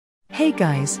Hey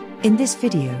guys, in this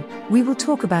video, we will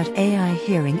talk about AI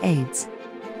hearing aids,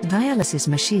 dialysis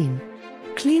machine,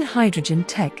 clean hydrogen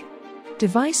tech,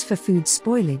 device for food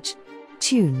spoilage,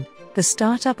 Tune, the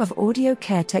startup of Audio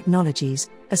Care Technologies,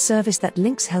 a service that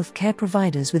links healthcare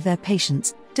providers with their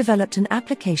patients, developed an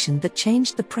application that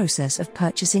changed the process of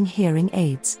purchasing hearing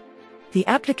aids. The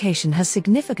application has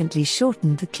significantly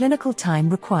shortened the clinical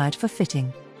time required for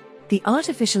fitting. The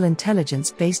artificial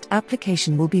intelligence-based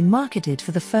application will be marketed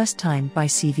for the first time by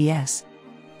CVS.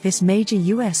 This major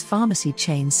US pharmacy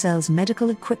chain sells medical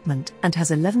equipment and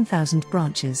has 11,000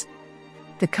 branches.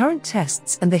 The current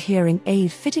tests and the hearing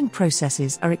aid fitting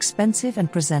processes are expensive and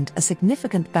present a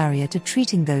significant barrier to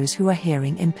treating those who are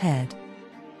hearing impaired.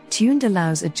 Tuned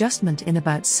allows adjustment in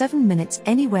about 7 minutes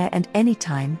anywhere and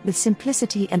anytime with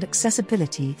simplicity and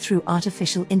accessibility through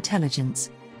artificial intelligence.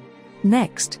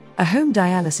 Next, a home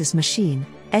dialysis machine,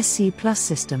 SC Plus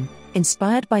system,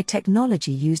 inspired by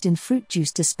technology used in fruit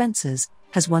juice dispensers,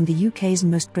 has won the UK's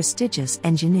most prestigious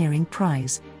engineering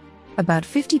prize. About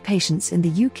 50 patients in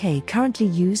the UK currently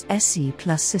use SC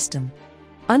Plus system.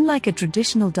 Unlike a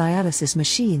traditional dialysis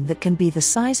machine that can be the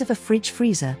size of a fridge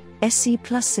freezer, SC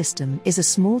Plus system is a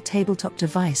small tabletop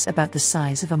device about the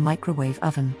size of a microwave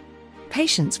oven.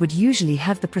 Patients would usually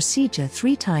have the procedure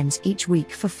 3 times each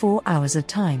week for 4 hours at a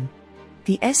time.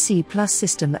 The SC Plus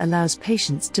system allows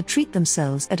patients to treat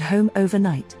themselves at home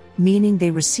overnight, meaning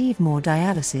they receive more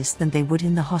dialysis than they would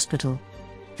in the hospital.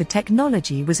 The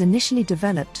technology was initially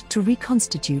developed to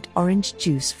reconstitute orange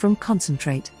juice from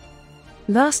concentrate.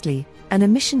 Lastly, an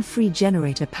emission-free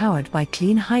generator powered by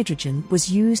clean hydrogen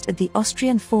was used at the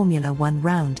Austrian Formula 1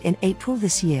 round in April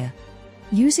this year.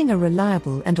 Using a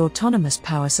reliable and autonomous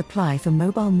power supply for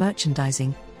mobile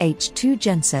merchandising, H2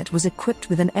 genset was equipped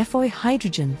with an FOI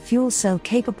hydrogen fuel cell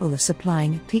capable of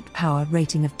supplying a peak power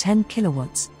rating of 10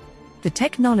 kilowatts. The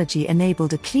technology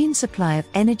enabled a clean supply of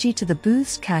energy to the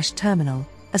booth's cash terminal,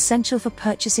 essential for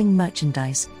purchasing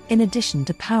merchandise, in addition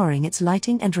to powering its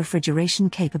lighting and refrigeration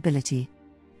capability.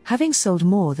 Having sold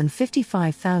more than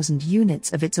 55,000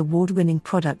 units of its award-winning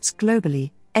products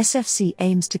globally, SFC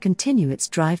aims to continue its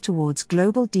drive towards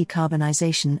global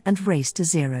decarbonization and race to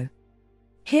zero.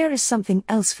 Here is something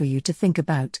else for you to think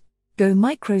about. Go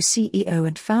Micro CEO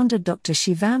and founder Dr.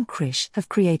 Shivam Krish have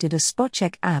created a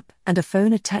spot-check app and a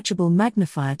phone-attachable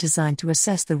magnifier designed to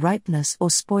assess the ripeness or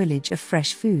spoilage of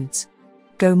fresh foods.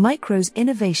 Go Micro's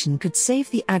innovation could save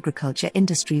the agriculture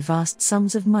industry vast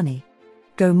sums of money.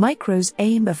 Go Micro's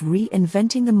aim of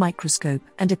reinventing the microscope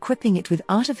and equipping it with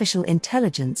artificial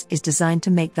intelligence is designed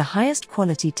to make the highest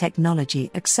quality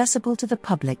technology accessible to the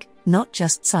public, not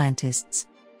just scientists.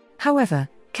 However,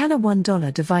 can a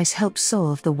 $1 device help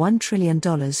solve the $1 trillion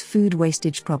food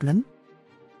wastage problem?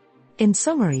 In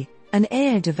summary, an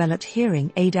AI-developed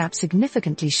hearing aid app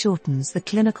significantly shortens the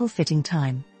clinical fitting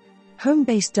time.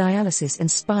 Home-based dialysis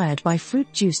inspired by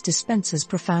fruit juice dispensers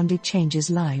profoundly changes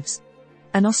lives.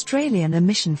 An Australian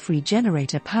emission-free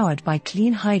generator powered by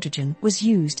clean hydrogen was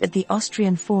used at the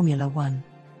Austrian Formula 1.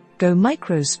 Go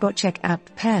Micro's SpotCheck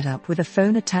app paired up with a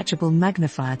phone-attachable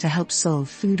magnifier to help solve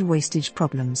food wastage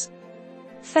problems.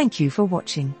 Thank you for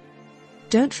watching.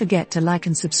 Don't forget to like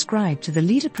and subscribe to the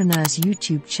Leadapreneurs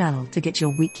YouTube channel to get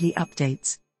your weekly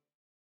updates.